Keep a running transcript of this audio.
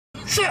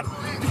Shit.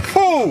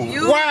 Oh,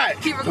 why?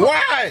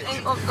 Why?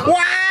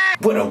 Why?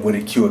 What up with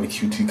a Q and the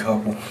QT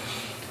couple?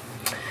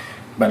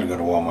 About to go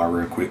to Walmart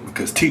real quick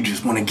because T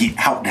just want to get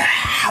out the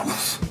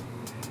house.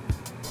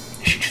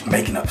 She just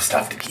making up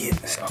stuff to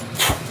get. So.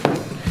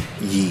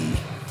 Yee.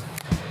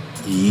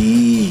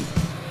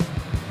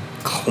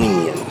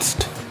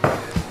 Cleansed.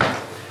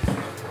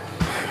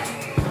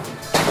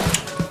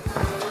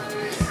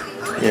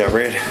 Yeah,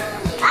 ready?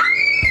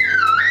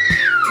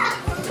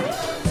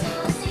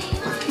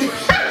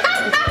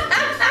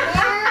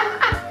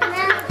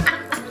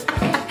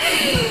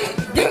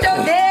 Get your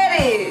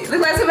daddy.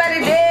 Look like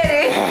somebody's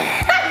daddy.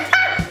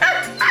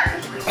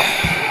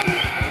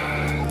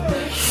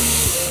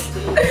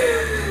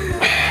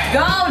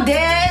 Go,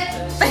 Dad.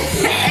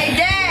 Hey,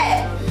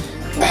 Dad.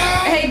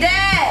 Hey,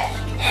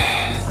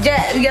 Dad.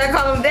 Dad, you gotta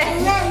call him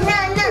Dad. No.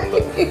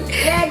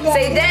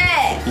 Say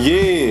Dad.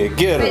 Yeah,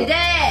 get her. Say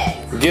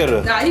Dad. Get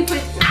her. Nah, he put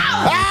it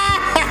out.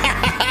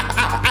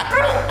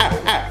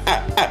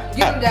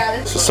 Get him,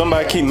 Daddy. So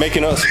somebody keep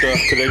making up stuff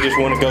because they just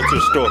want to go to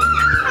the store.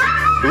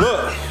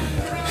 Look.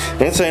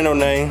 This ain't no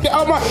name. Get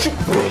out my shoe.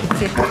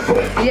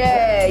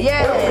 Yeah.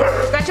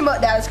 Scratch him up,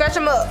 Daddy. Scratch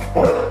him up.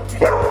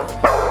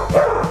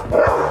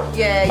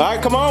 Yeah. All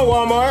right, come on,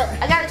 Walmart.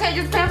 I gotta change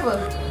his pamper.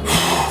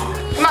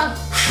 Come on.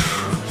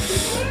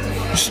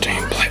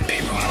 Staying black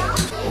people.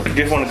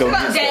 Just want to go.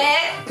 Come on,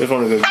 Dad. Just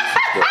want to go. You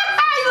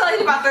look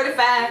like about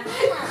 35.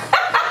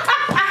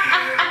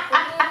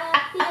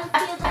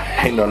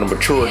 Ain't no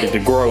maturity to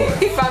grow.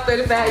 He's about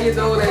 35 years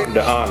old.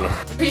 The honor.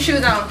 Put your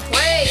shoes on.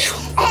 Wait.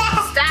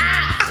 Stop.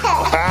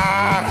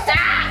 Stop.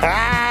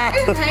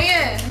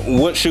 Hand.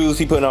 What shoes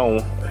he putting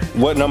on?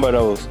 What number are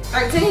those?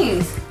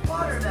 13s.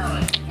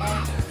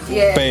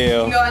 Yeah.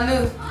 Fail. You know I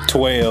knew.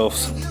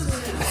 12s.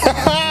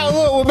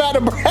 Look, we're about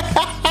to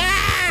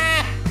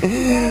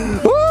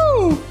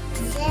woo!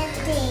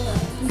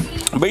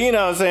 But you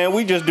know what I'm saying?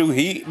 We just do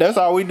heat. That's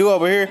all we do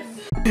over here.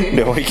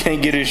 No, he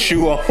can't get his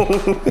shoe on.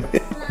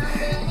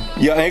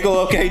 Your ankle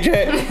okay,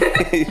 Jack?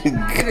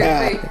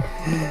 God.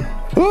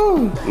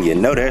 Woo. You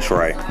know that's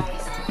right.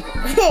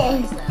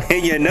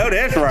 You know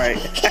that's right.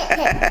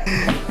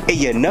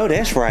 You know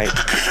that's right.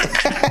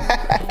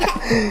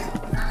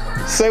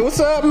 Say what's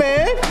up,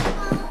 man.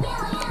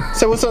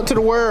 Say what's up to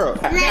the world.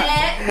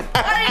 Dad,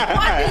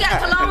 why you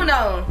got cologne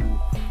on?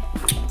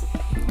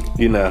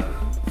 You know,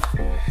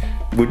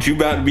 would you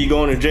about to be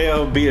going to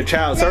jail, be a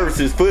child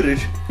services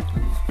footage?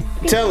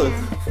 Tell her,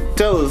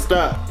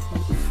 stop.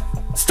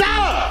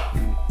 Stop!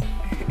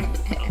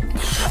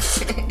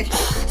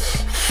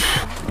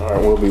 All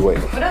right, we'll be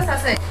waiting. What else I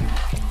say?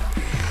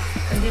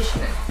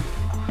 Conditioner.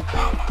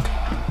 Oh my God.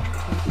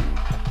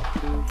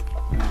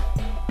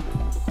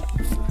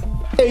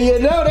 Hey, you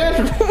know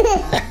that's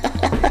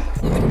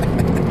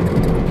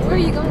Where are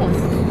you going?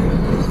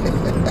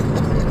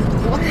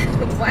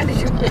 Why did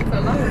you put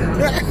cologne on?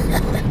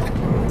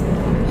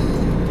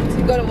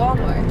 You go to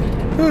Walmart.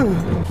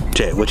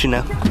 Jack, what you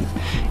know?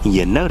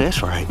 You know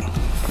that's right.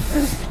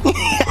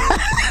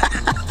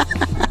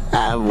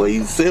 Boy,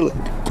 you silly.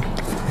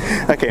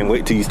 I can't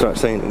wait till you start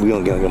saying it. We're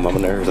gonna get on my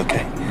nerves,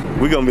 okay?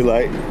 We're gonna be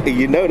like,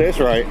 you know that's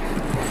right.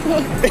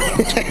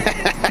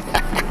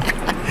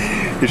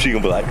 And she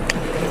gonna be like,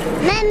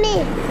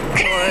 Mommy.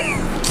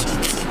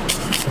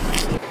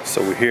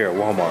 So we're here at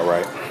Walmart,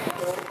 right?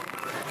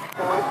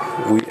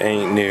 We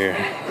ain't near,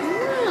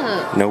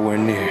 nowhere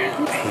near.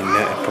 Ain't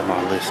nothing from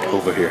my list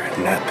over here.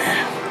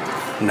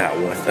 Nothing. Not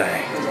one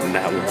thing.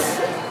 Not one.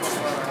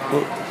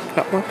 Oh,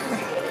 not one thing.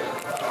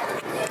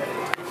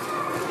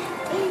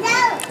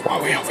 Why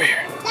we over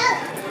here?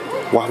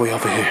 Why we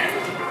over here?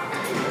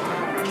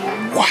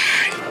 Why?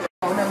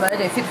 Oh, no, but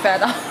it $55.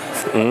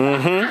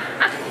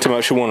 Mm-hmm. Too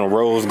much you want a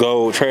rose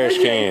gold trash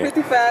can.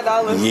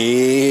 $55.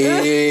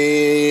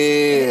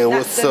 Yeah.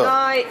 What's up?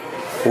 Tonight.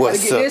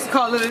 What's get up? This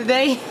call of the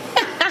day.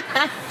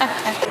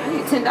 I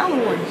need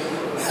 $10 one.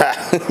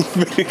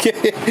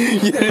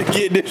 You didn't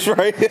get this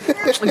right.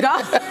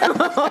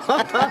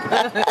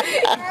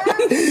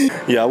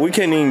 Yeah, we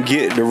can't even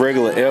get the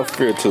regular air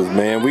filters,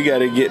 man. We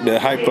gotta get the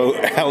hypo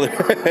allergy.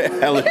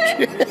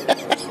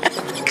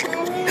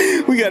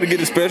 We gotta get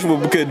the special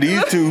one because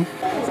these two,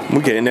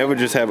 we can't never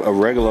just have a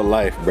regular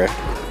life, bruh.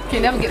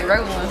 Can't never get the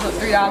regular one for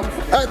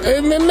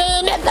 $3.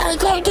 Man, that thing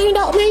 $13,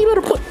 man. You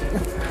better put.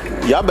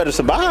 Y'all better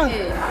survive.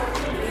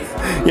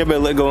 Yeah. Y'all better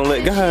let go and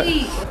let God.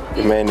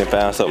 The man that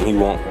found something he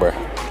want, bruh.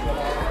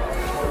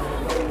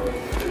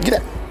 Get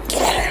out.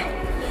 Get out.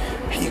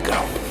 Here you go.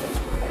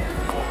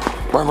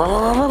 Run.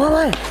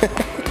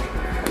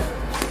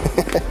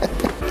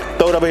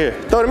 Throw it over here.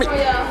 Throw it at me. Oh,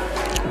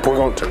 yeah. We're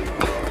going to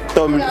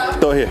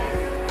throw it here.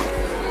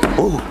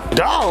 Ooh,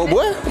 dog,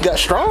 boy. You got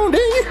strong,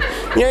 didn't you?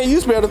 You ain't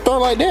used to be able to throw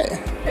like that.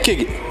 Kick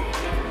it.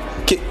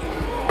 Kick.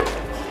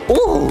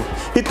 Ooh,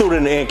 he threw it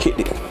in the air and kicked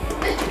it.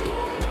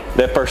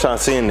 That first time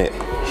seeing that,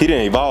 he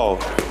didn't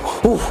evolve.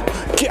 Ooh,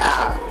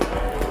 God.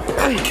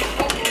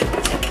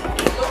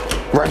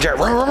 Run, Jack,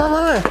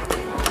 run.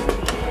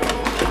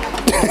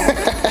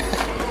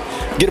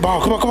 Get the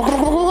ball, come on.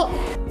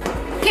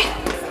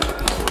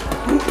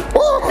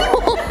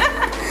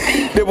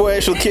 That boy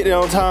actually kicked it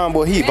on time,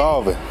 boy. He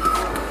evolving.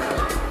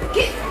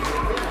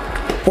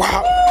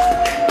 Wow.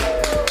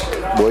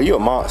 Boy, you a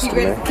monster, You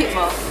ready man. for kick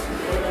ball?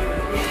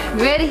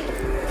 You ready?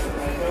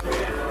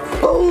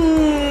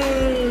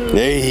 Boom.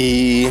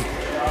 Hey.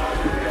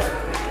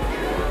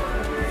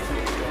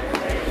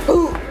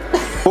 Ooh.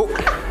 Oh.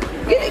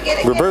 Get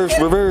it.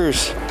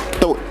 Reverse.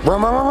 Throw it.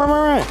 Run.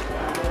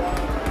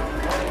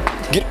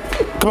 Get it.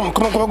 Come on,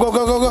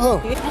 go.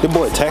 That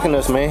boy attacking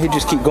us, man. He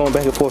just keep going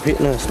back and forth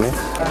hitting us, man.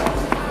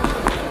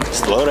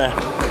 Slow down.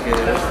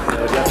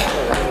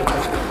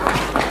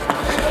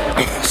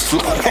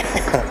 Slow down.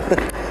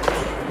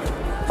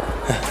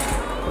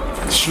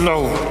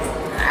 Slow.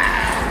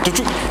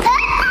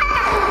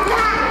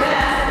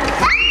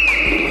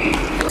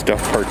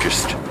 Stuff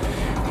purchased.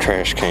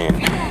 Trash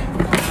can.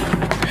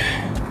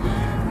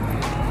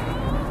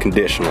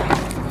 Conditioner.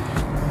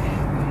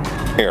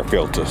 Air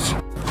filters.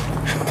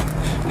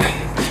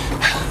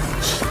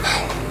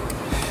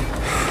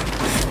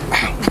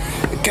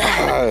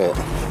 God.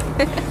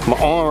 My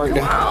arm right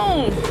there. Come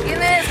on. Get in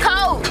there, it's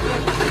cold.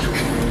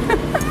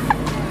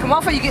 Come on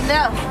before you get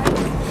down.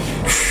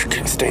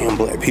 Can't stand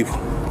black people.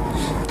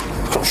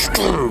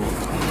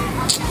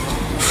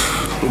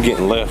 I'm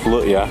getting left.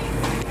 Look, y'all.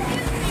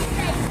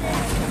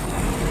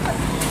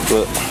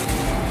 Look.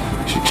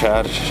 She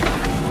childish.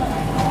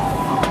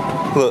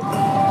 Look.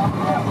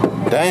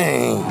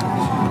 Dang.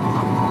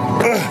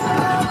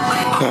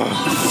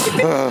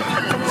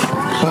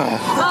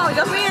 Oh,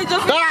 jump in.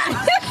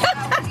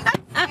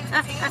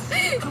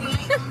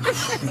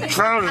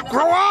 Trying to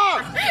grow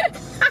up.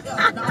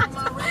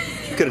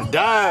 Could have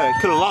died.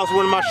 Could have lost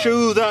one of my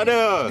shoes out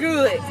there.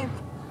 Good.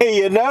 Hey,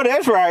 you know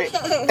that's right.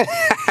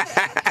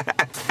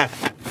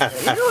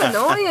 You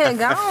annoying,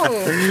 gone.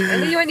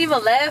 And you ain't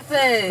even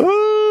laughing.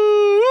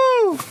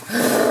 Ooh.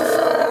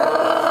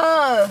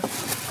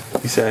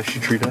 You see how she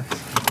treat us?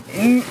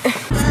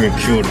 It's been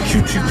cured the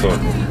choo-choo club.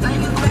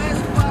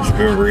 It's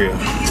been real.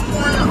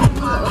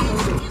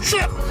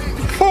 Shit.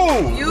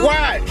 Oh,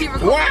 why?